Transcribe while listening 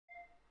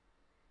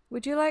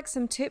Would you like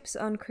some tips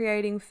on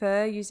creating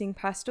fur using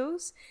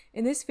pastels?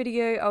 In this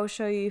video, I'll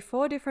show you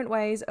 4 different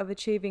ways of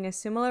achieving a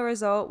similar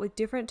result with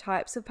different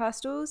types of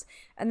pastels,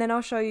 and then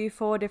I'll show you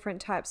 4 different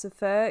types of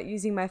fur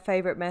using my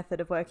favorite method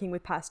of working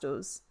with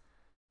pastels.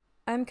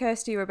 I'm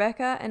Kirsty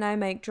Rebecca, and I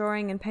make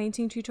drawing and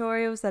painting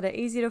tutorials that are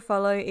easy to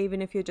follow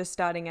even if you're just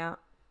starting out.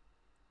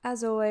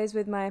 As always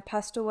with my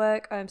pastel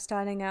work, I'm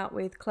starting out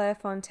with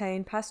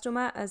Clairefontaine pastel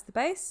mat as the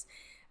base.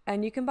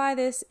 And you can buy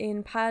this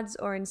in pads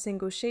or in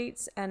single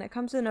sheets, and it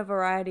comes in a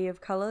variety of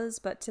colours,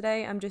 but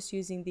today I'm just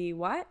using the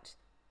white.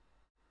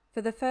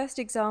 For the first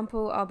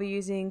example, I'll be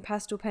using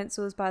pastel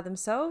pencils by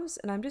themselves,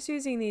 and I'm just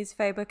using these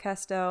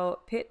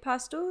Faber-Castell Pitt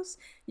pastels.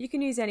 You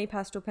can use any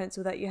pastel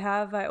pencil that you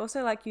have. I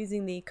also like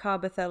using the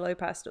Carbothello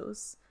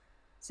pastels.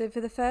 So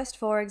for the first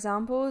 4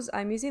 examples,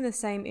 I'm using the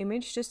same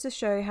image just to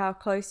show how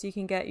close you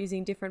can get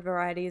using different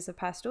varieties of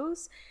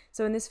pastels.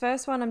 So in this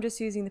first one, I'm just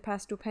using the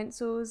pastel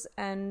pencils,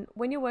 and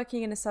when you're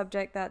working in a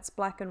subject that's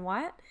black and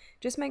white,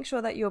 just make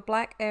sure that your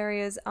black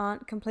areas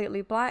aren't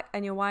completely black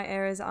and your white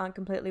areas aren't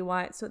completely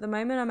white. So at the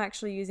moment, I'm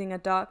actually using a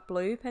dark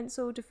blue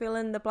pencil to fill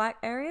in the black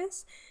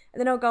areas, and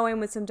then I'll go in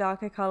with some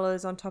darker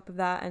colors on top of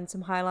that and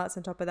some highlights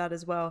on top of that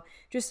as well,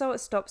 just so it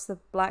stops the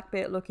black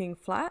bit looking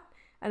flat.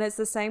 And it's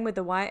the same with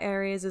the white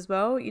areas as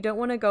well. You don't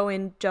want to go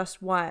in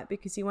just white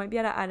because you won't be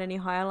able to add any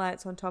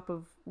highlights on top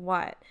of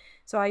white.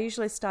 So I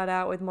usually start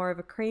out with more of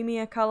a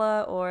creamier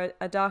color or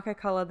a darker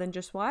color than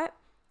just white.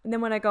 And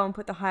then when I go and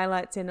put the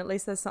highlights in, at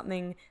least there's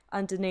something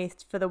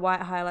underneath for the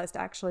white highlights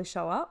to actually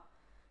show up.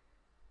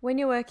 When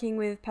you're working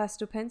with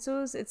pastel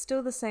pencils, it's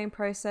still the same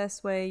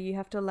process where you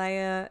have to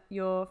layer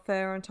your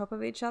fur on top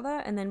of each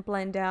other and then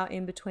blend out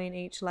in between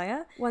each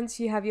layer. Once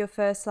you have your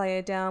first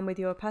layer down with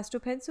your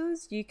pastel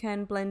pencils, you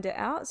can blend it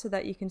out so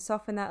that you can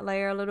soften that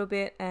layer a little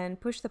bit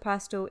and push the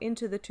pastel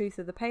into the tooth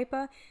of the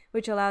paper,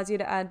 which allows you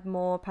to add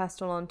more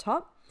pastel on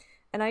top.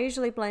 And I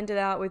usually blend it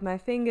out with my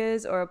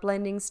fingers or a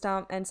blending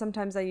stump, and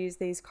sometimes I use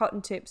these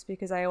cotton tips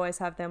because I always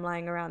have them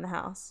lying around the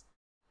house.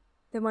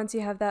 Then once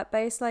you have that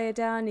base layer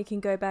down, you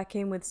can go back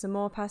in with some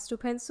more pastel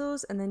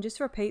pencils and then just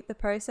repeat the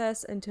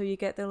process until you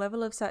get the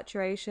level of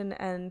saturation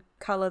and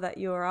colour that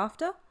you're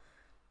after.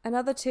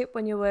 Another tip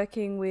when you're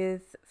working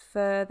with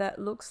fur that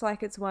looks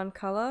like it's one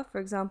colour,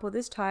 for example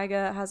this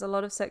tiger has a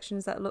lot of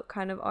sections that look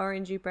kind of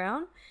orangey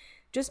brown,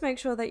 just make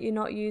sure that you're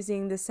not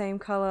using the same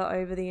colour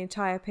over the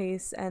entire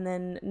piece and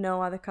then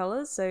no other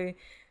colours. So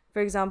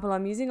for example,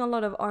 I'm using a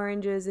lot of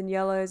oranges and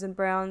yellows and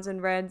browns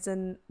and reds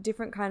and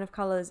different kind of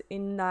colours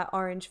in that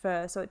orange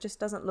fur, so it just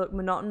doesn't look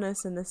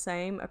monotonous and the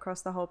same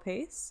across the whole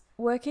piece.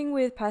 Working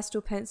with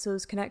pastel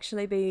pencils can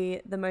actually be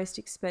the most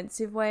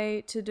expensive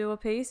way to do a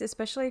piece,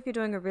 especially if you're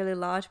doing a really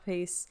large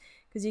piece,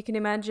 because you can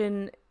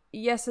imagine,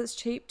 yes, it's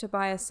cheap to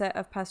buy a set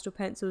of pastel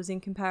pencils in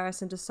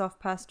comparison to soft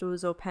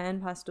pastels or pan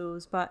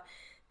pastels, but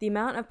the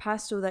amount of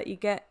pastel that you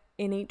get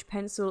in each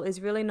pencil is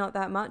really not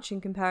that much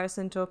in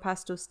comparison to a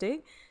pastel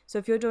stick. So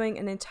if you're doing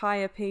an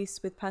entire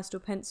piece with pastel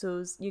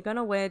pencils, you're going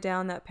to wear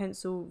down that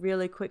pencil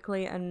really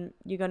quickly and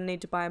you're going to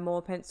need to buy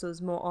more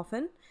pencils more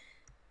often.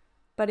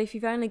 But if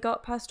you've only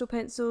got pastel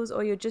pencils,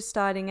 or you're just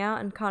starting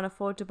out and can't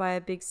afford to buy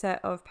a big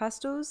set of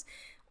pastels,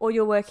 or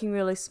you're working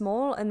really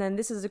small, and then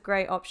this is a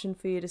great option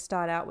for you to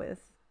start out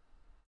with.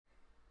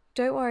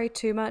 Don't worry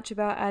too much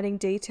about adding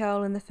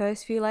detail in the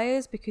first few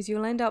layers because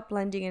you'll end up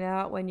blending it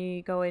out when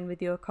you go in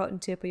with your cotton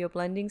tip or your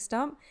blending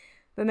stump.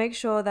 But make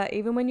sure that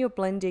even when you're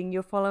blending,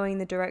 you're following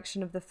the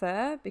direction of the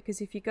fur,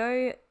 because if you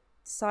go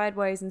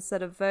sideways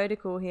instead of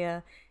vertical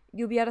here,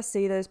 you'll be able to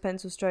see those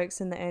pencil strokes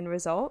in the end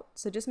result.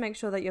 So just make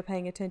sure that you're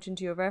paying attention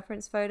to your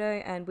reference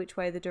photo and which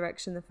way the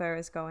direction the fur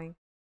is going.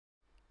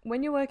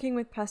 When you're working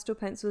with pastel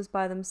pencils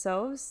by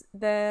themselves,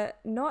 they're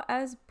not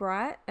as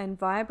bright and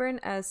vibrant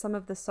as some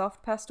of the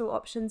soft pastel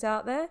options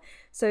out there.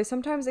 So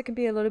sometimes it can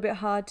be a little bit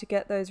hard to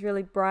get those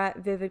really bright,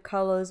 vivid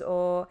colors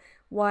or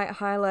white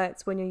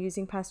highlights when you're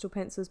using pastel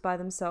pencils by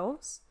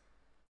themselves.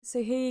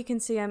 So here you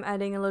can see I'm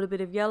adding a little bit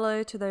of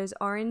yellow to those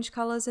orange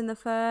colors in the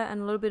fur and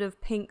a little bit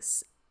of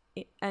pinks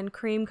and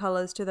cream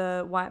colors to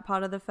the white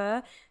part of the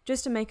fur,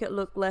 just to make it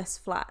look less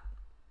flat.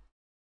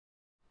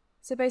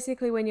 So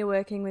basically when you're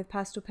working with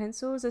pastel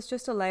pencils, it's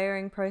just a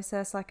layering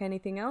process like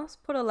anything else.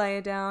 Put a layer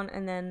down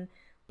and then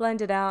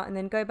blend it out, and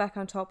then go back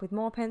on top with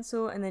more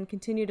pencil and then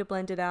continue to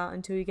blend it out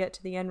until you get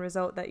to the end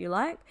result that you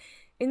like.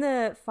 In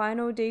the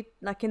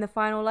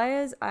final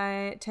layers,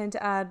 I tend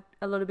to add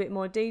a little bit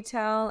more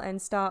detail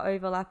and start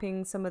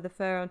overlapping some of the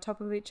fur on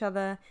top of each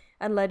other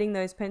and letting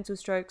those pencil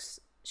strokes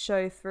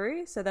show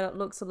through so that it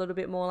looks a little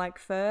bit more like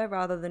fur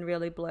rather than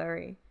really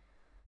blurry.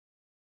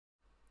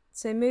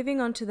 So moving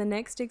on to the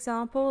next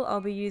example, I'll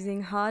be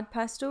using hard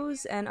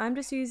pastels, and I'm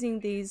just using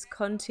these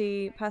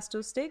Conti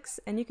pastel sticks,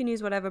 and you can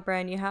use whatever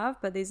brand you have,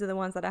 but these are the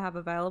ones that I have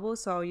available,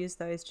 so I'll use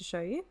those to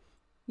show you.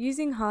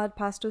 Using hard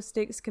pastel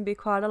sticks can be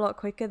quite a lot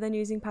quicker than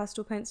using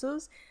pastel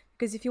pencils,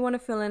 because if you want to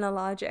fill in a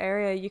large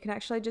area, you can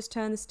actually just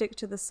turn the stick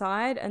to the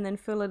side and then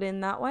fill it in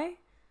that way.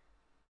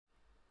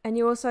 And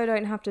you also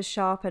don't have to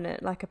sharpen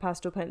it like a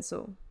pastel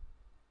pencil.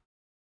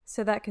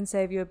 So that can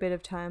save you a bit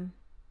of time.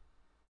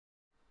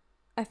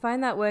 I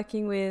find that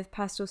working with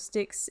pastel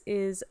sticks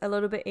is a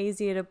little bit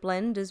easier to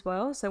blend as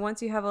well. So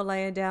once you have a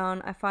layer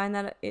down, I find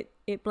that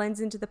it blends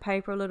into the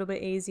paper a little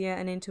bit easier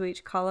and into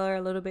each color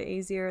a little bit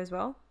easier as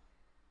well.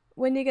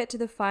 When you get to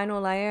the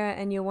final layer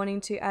and you're wanting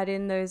to add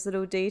in those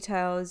little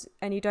details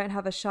and you don't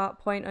have a sharp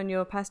point on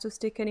your pastel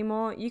stick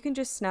anymore, you can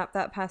just snap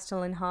that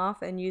pastel in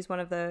half and use one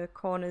of the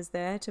corners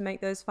there to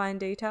make those fine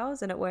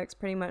details, and it works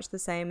pretty much the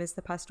same as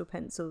the pastel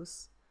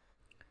pencils.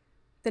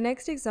 The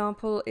next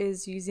example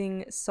is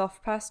using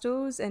soft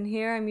pastels, and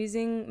here I'm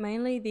using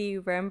mainly the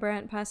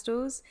Rembrandt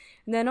pastels,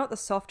 and they're not the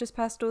softest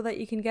pastel that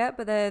you can get,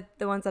 but they're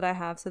the ones that I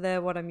have, so they're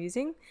what I'm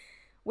using.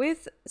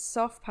 With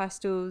soft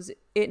pastels,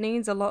 it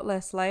needs a lot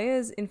less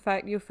layers. In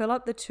fact, you'll fill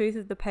up the tooth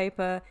of the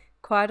paper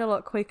quite a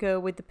lot quicker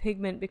with the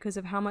pigment because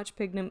of how much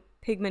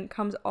pigment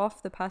comes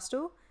off the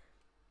pastel.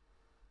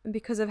 And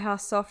because of how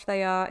soft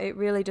they are, it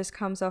really just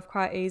comes off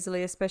quite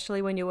easily,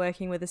 especially when you're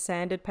working with a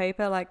sanded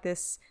paper like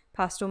this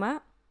pastel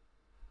mat.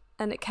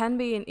 And it can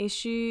be an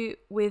issue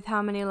with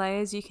how many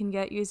layers you can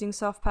get using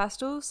soft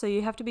pastels, so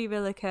you have to be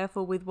really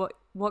careful with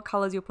what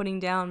colors you're putting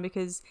down,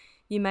 because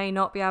you may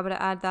not be able to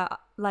add that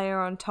layer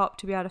on top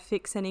to be able to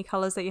fix any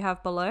colors that you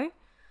have below.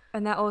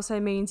 And that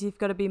also means you've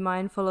got to be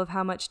mindful of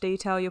how much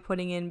detail you're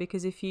putting in,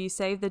 because if you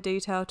save the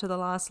detail to the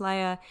last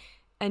layer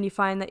and you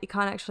find that you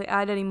can't actually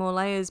add any more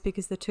layers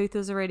because the tooth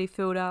is already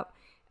filled up,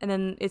 and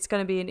then it's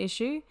going to be an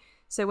issue.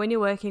 So when you're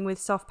working with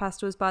soft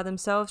pastels by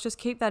themselves, just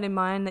keep that in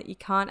mind, that you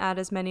can't add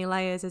as many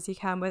layers as you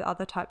can with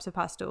other types of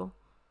pastel.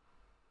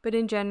 But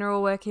in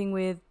general, working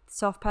with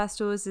soft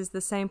pastels is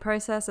the same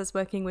process as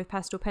working with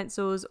pastel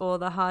pencils or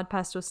the hard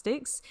pastel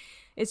sticks.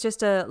 It's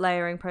just a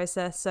layering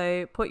process.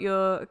 So put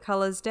your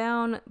colors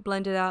down,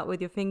 blend it out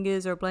with your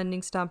fingers or a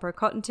blending stump or a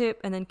cotton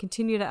tip, and then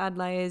continue to add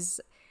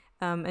layers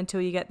until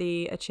you get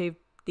the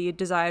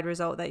desired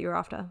result that you're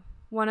after.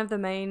 One of the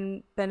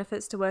main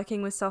benefits to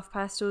working with soft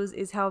pastels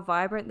is how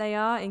vibrant they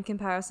are in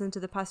comparison to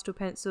the pastel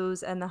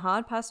pencils and the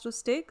hard pastel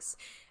sticks,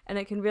 and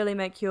it can really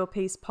make your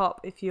piece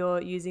pop if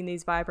you're using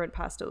these vibrant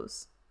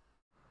pastels.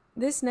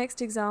 This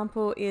next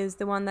example is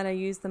the one that I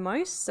use the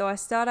most. So I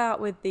start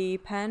out with the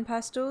pan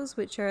pastels,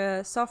 which are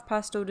a soft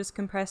pastel just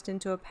compressed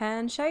into a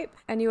pan shape,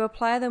 and you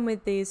apply them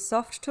with these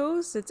soft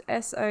tools. It's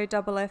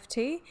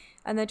SOFFT,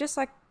 and they're just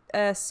like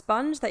a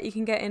sponge that you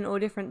can get in all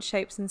different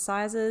shapes and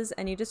sizes,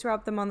 and you just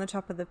rub them on the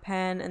top of the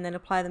pan and then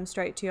apply them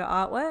straight to your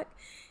artwork.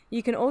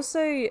 You can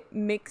also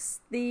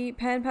mix the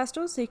pan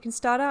pastels, so you can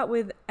start out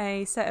with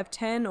a set of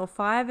 10 or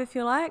 5 if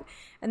you like,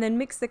 and then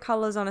mix the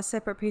colors on a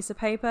separate piece of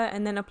paper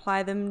and then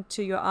apply them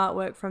to your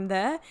artwork from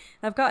there.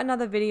 I've got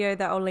another video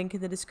that I'll link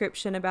in the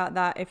description about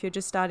that if you're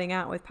just starting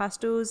out with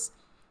pastels,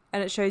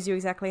 and it shows you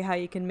exactly how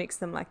you can mix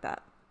them like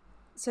that.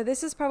 So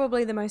this is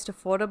probably the most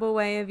affordable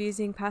way of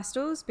using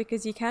pastels,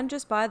 because you can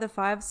just buy the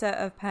 5 set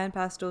of pan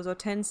pastels or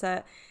 10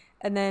 set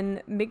and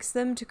then mix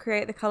them to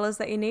create the colors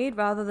that you need,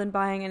 rather than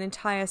buying an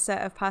entire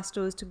set of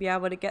pastels to be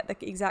able to get the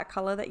exact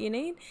color that you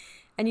need.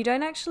 And you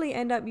don't actually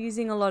end up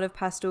using a lot of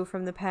pastel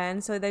from the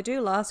pan, so they do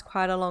last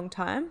quite a long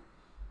time.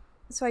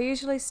 So I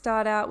usually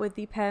start out with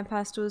the pan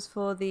pastels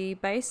for the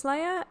base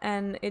layer,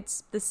 and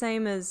it's the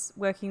same as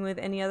working with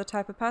any other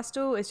type of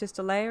pastel, it's just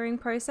a layering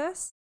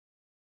process.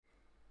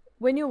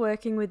 When you're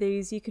working with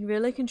these, you can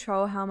really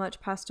control how much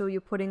pastel you're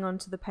putting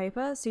onto the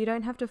paper, so you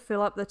don't have to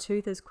fill up the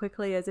tooth as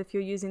quickly as if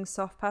you're using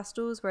soft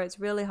pastels, where it's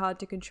really hard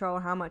to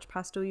control how much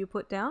pastel you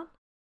put down.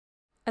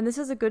 And this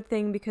is a good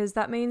thing, because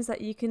that means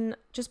that you can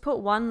just put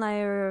one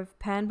layer of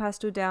pan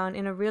pastel down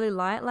in a really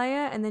light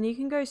layer, and then you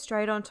can go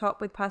straight on top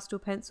with pastel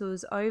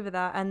pencils over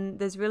that, and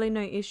there's really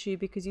no issue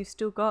because you've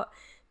still got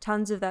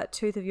tons of that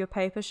tooth of your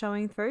paper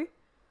showing through.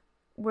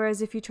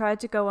 Whereas if you tried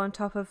to go on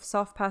top of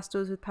soft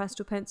pastels with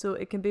pastel pencil,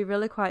 it can be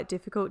really quite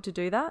difficult to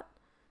do that.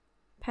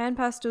 Pan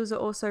pastels are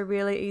also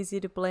really easy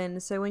to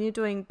blend, so when you're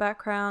doing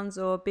backgrounds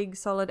or big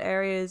solid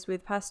areas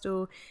with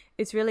pastel,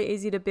 it's really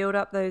easy to build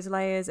up those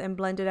layers and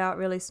blend it out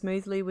really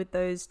smoothly with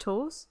those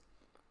tools.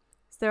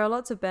 So there are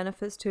lots of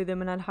benefits to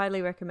them, and I'd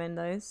highly recommend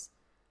those.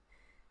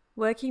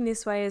 Working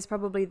this way is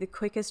probably the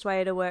quickest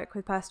way to work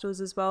with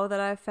pastels as well that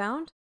I've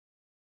found.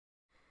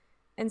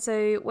 And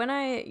so when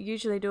I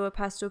usually do a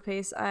pastel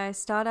piece, I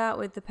start out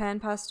with the pan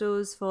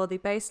pastels for the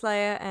base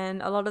layer,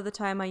 and a lot of the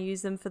time I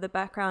use them for the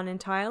background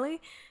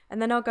entirely,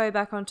 and then I'll go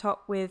back on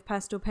top with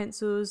pastel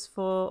pencils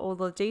for all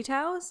the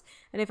details.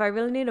 And if I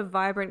really need a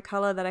vibrant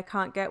color that I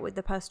can't get with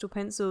the pastel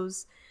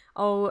pencils,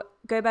 I'll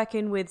go back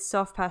in with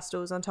soft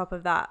pastels on top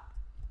of that.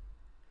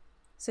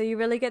 So you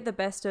really get the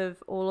best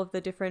of all of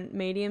the different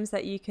mediums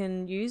that you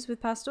can use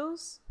with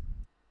pastels.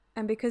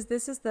 And because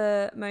this is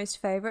the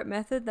most favorite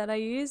method that I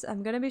use,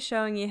 I'm going to be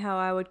showing you how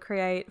I would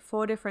create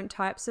 4 different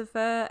types of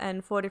fur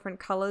and 4 different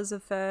colors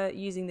of fur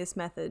using this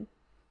method.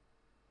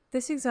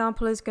 This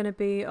example is going to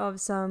be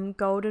of some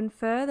golden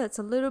fur that's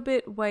a little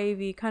bit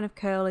wavy, kind of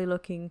curly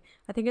looking.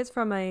 I think it's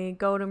from a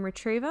golden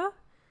retriever.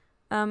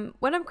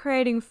 When I'm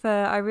creating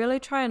fur, I really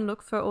try and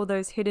look for all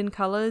those hidden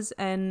colors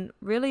and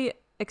really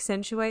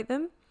accentuate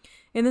them.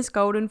 In this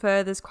golden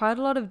fur, there's quite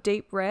a lot of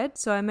deep red,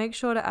 so I make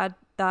sure to add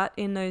that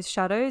in those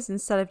shadows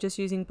instead of just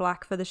using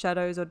black for the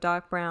shadows or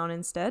dark brown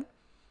instead.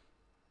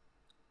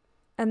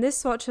 And this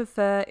swatch of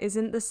fur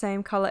isn't the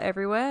same color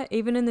everywhere.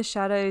 Even in the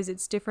shadows,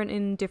 it's different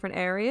in different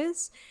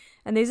areas.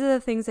 And these are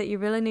the things that you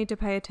really need to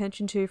pay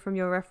attention to from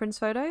your reference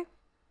photo.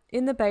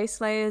 In the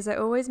base layers, I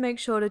always make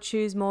sure to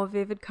choose more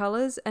vivid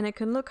colors, and it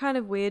can look kind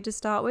of weird to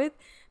start with,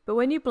 but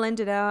when you blend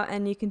it out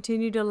and you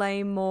continue to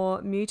lay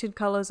more muted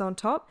colors on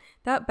top,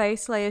 that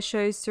base layer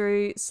shows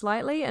through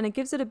slightly and it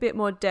gives it a bit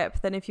more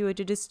depth than if you were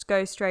to just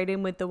go straight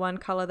in with the one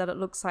color that it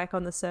looks like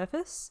on the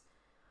surface.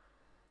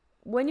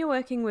 When you're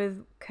working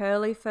with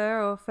curly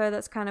fur or fur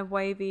that's kind of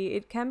wavy,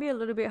 it can be a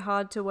little bit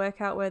hard to work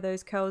out where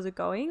those curls are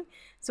going.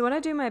 So when I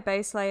do my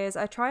base layers,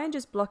 I try and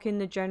just block in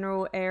the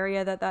general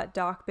area that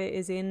dark bit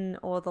is in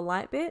or the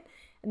light bit.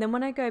 And then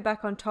when I go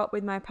back on top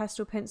with my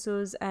pastel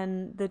pencils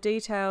and the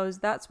details,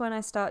 that's when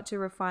I start to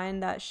refine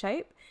that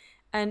shape.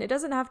 And it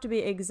doesn't have to be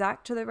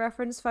exact to the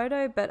reference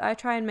photo, but I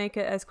try and make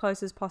it as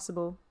close as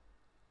possible.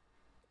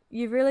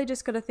 You've really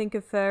just got to think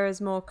of fur as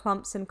more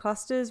clumps and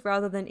clusters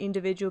rather than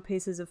individual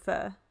pieces of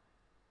fur.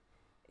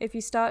 If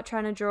you start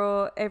trying to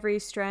draw every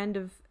strand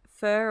of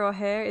fur or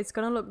hair, it's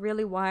going to look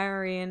really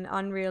wiry and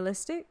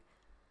unrealistic.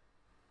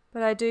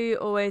 But I do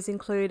always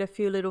include a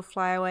few little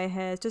flyaway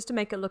hairs just to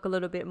make it look a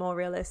little bit more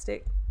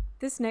realistic.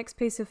 This next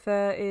piece of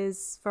fur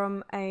is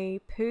from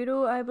a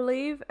poodle, I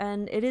believe,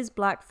 and it is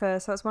black fur,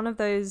 so it's one of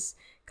those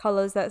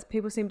colors that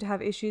people seem to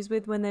have issues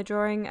with when they're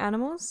drawing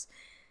animals.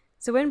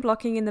 So when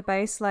blocking in the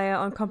base layer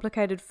on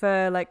complicated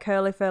fur, like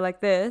curly fur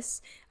like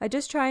this, I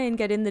just try and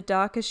get in the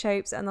darker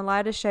shapes and the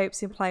lighter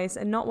shapes in place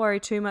and not worry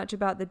too much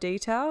about the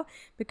detail,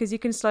 because you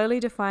can slowly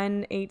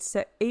define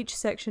each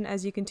section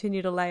as you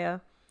continue to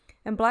layer.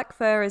 And black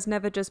fur is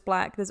never just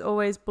black, there's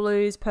always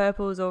blues,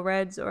 purples or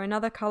reds or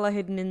another color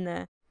hidden in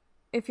there.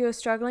 If you're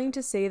struggling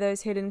to see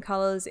those hidden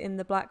colors in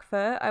the black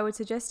fur, I would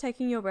suggest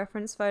taking your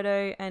reference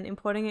photo and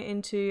importing it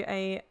into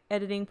a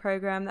editing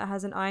program that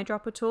has an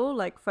eyedropper tool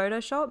like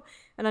Photoshop.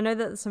 And I know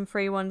that there's some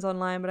free ones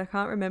online, but I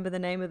can't remember the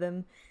name of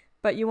them.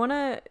 But you want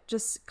to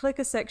just click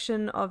a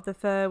section of the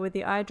fur with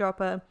the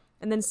eyedropper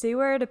and then see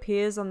where it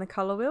appears on the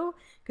color wheel,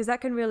 because that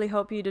can really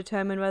help you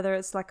determine whether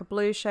it's like a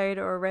blue shade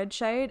or a red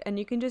shade, and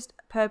you can just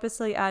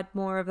purposely add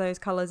more of those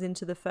colors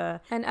into the fur.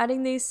 And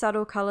adding these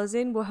subtle colors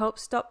in will help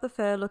stop the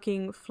fur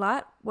looking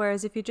flat,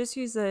 whereas if you just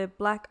use the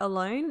black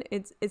alone,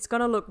 it's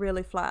gonna look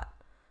really flat.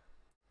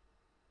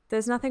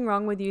 There's nothing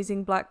wrong with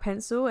using black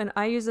pencil, and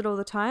I use it all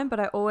the time, but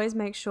I always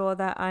make sure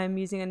that I'm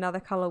using another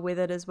color with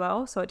it as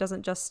well, so it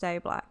doesn't just stay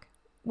black.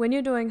 When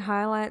you're doing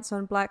highlights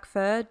on black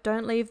fur,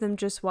 don't leave them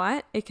just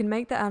white. It can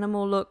make the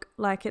animal look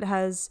like it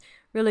has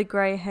really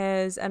grey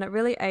hairs and it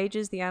really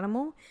ages the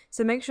animal.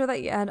 So make sure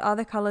that you add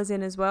other colours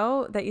in as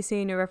well that you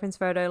see in your reference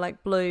photo,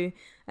 like blue.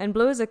 And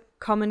blue is a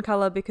common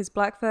colour because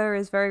black fur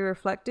is very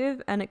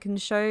reflective and it can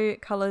show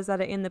colours that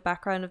are in the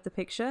background of the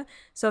picture.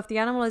 So if the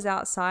animal is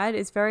outside,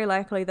 it's very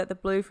likely that the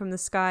blue from the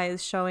sky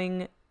is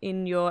showing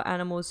in your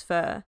animal's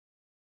fur.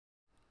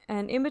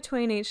 And in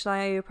between each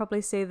layer, you'll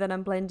probably see that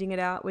I'm blending it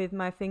out with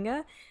my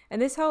finger.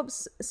 And this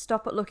helps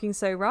stop it looking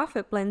so rough.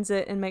 It blends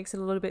it and makes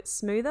it a little bit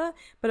smoother,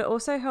 but it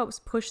also helps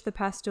push the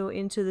pastel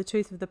into the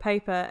tooth of the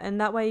paper.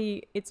 And that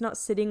way it's not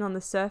sitting on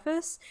the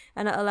surface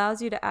and it allows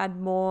you to add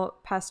more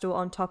pastel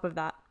on top of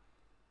that.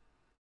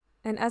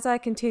 And as I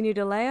continue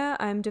to layer,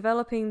 I'm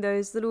developing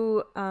those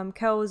little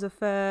curls of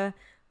fur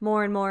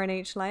more and more in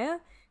each layer.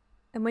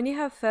 And when you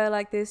have fur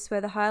like this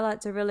where the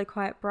highlights are really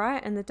quite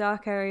bright and the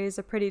dark areas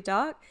are pretty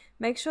dark,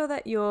 make sure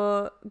that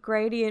your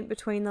gradient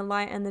between the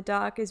light and the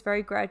dark is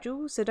very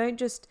gradual. So don't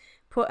just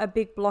put a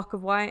big block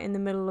of white in the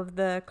middle of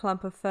the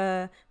clump of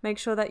fur. Make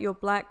sure that your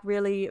black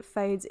really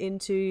fades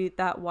into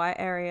that white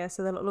area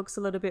so that it looks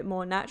a little bit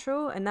more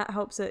natural, and that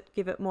helps it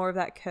give it more of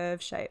that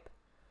curve shape.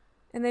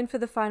 And then for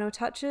the final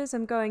touches,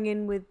 I'm going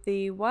in with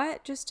the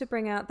white just to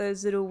bring out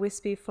those little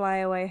wispy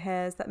flyaway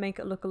hairs that make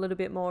it look a little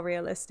bit more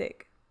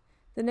realistic.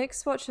 The next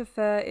swatch of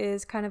fur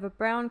is kind of a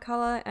brown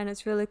color and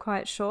it's really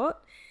quite short.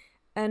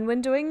 And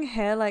when doing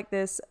hair like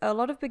this, a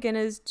lot of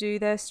beginners do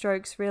their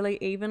strokes really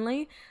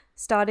evenly,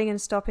 starting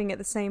and stopping at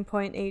the same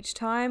point each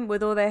time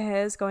with all their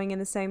hairs going in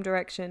the same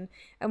direction.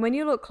 And when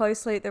you look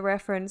closely at the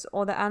reference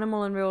or the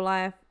animal in real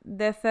life,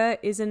 their fur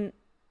isn't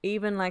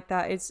even like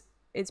that.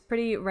 It's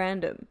pretty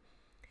random.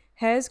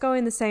 Hairs go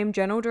in the same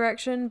general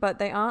direction, but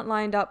they aren't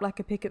lined up like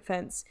a picket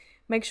fence.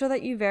 Make sure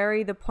that you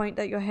vary the point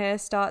that your hair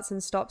starts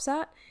and stops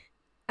at,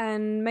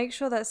 and make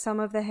sure that some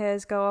of the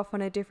hairs go off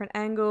on a different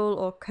angle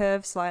or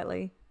curve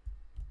slightly.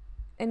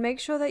 And make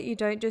sure that you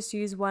don't just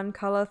use one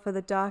color for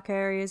the dark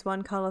areas,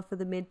 one color for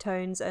the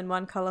midtones, and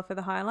one color for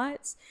the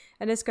highlights.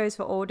 And this goes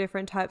for all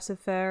different types of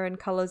fur and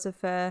colors of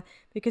fur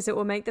because it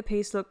will make the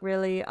piece look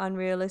really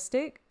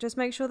unrealistic. Just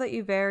make sure that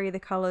you vary the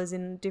colors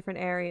in different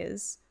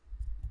areas.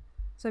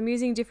 So I'm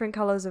using different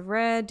colors of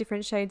red,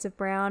 different shades of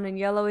brown and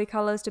yellowy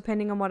colors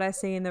depending on what I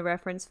see in the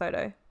reference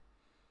photo.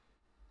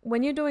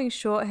 When you're doing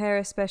short hair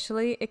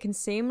especially, it can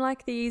seem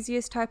like the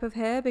easiest type of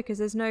hair because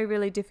there's no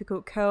really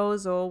difficult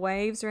curls or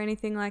waves or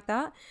anything like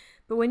that.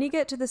 But when you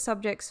get to the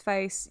subject's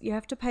face, you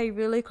have to pay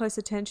really close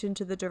attention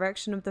to the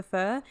direction of the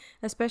fur,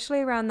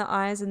 especially around the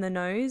eyes and the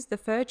nose. The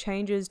fur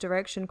changes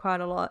direction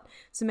quite a lot,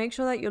 so make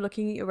sure that you're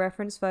looking at your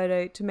reference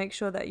photo to make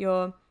sure that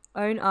your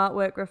own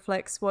artwork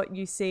reflects what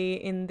you see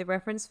in the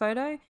reference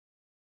photo.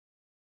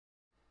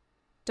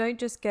 Don't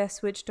just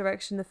guess which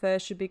direction the fur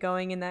should be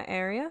going in that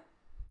area.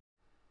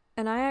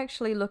 And I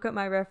actually look at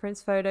my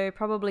reference photo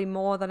probably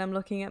more than I'm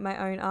looking at my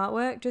own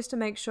artwork, just to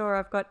make sure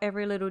I've got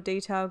every little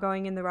detail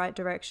going in the right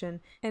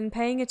direction. And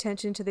paying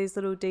attention to these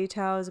little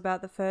details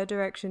about the fur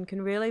direction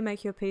can really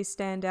make your piece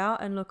stand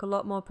out and look a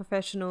lot more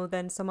professional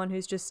than someone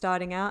who's just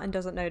starting out and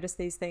doesn't notice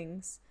these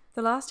things.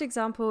 The last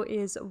example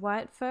is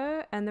white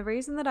fur, and the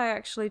reason that I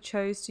actually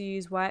chose to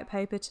use white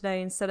paper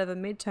today instead of a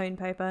mid-tone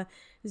paper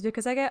is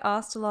because I get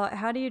asked a lot,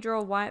 how do you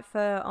draw white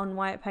fur on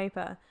white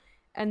paper?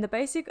 And the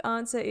basic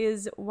answer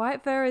is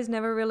white fur is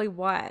never really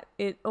white.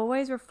 It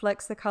always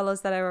reflects the colors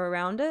that are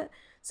around it.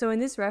 So in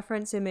this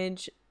reference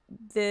image,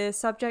 the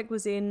subject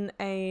was in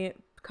a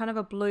kind of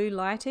a blue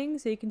lighting.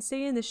 So you can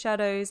see in the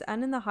shadows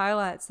and in the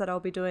highlights that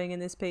I'll be doing in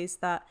this piece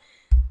that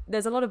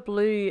there's a lot of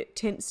blue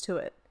tints to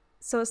it.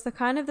 So it's the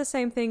kind of the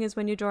same thing as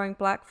when you're drawing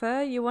black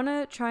fur. You want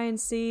to try and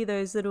see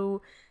those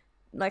little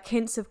like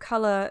hints of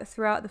color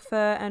throughout the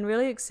fur and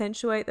really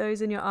accentuate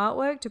those in your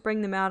artwork to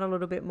bring them out a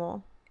little bit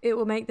more. It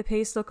will make the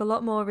piece look a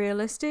lot more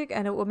realistic,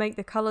 and it will make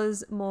the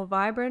colors more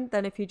vibrant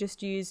than if you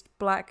just used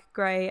black,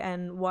 grey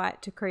and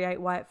white to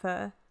create white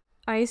fur.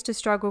 I used to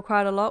struggle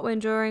quite a lot when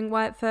drawing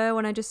white fur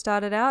when I just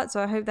started out,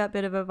 so I hope that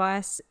bit of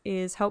advice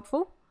is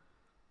helpful.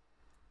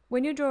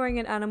 When you're drawing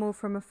an animal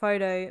from a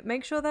photo,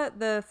 make sure that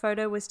the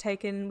photo was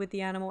taken with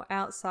the animal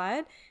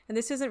outside. And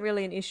this isn't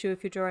really an issue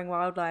if you're drawing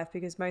wildlife,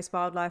 because most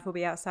wildlife will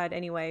be outside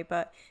anyway,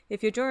 but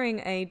if you're drawing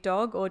a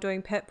dog or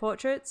doing pet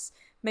portraits,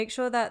 make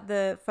sure that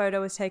the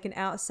photo is taken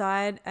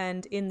outside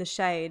and in the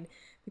shade,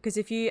 because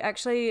if you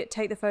actually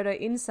take the photo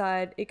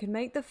inside, it can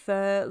make the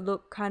fur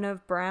look kind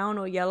of brown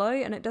or yellow,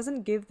 and it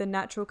doesn't give the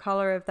natural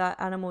color of that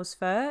animal's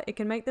fur. It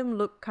can make them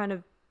look kind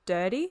of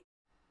dirty.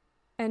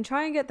 And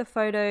try and get the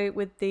photo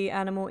with the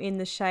animal in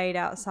the shade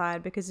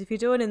outside, because if you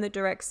do it in the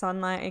direct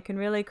sunlight, it can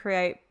really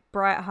create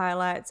bright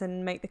highlights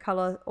and make the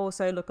color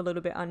also look a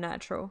little bit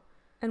unnatural.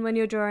 And when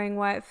you're drawing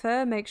white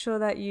fur, make sure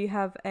that you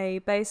have a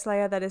base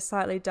layer that is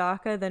slightly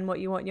darker than what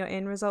you want your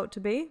end result to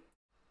be.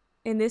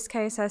 In this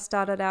case, I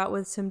started out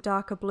with some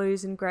darker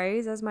blues and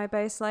greys as my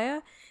base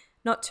layer.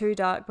 Not too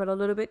dark, but a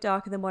little bit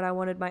darker than what I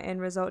wanted my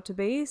end result to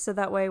be, so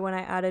that way when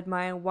I added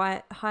my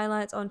white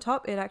highlights on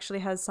top, it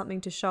actually has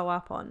something to show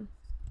up on.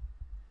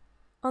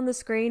 On the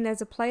screen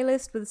there's a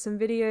playlist with some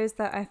videos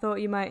that I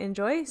thought you might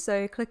enjoy,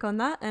 so click on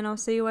that and I'll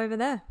see you over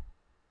there.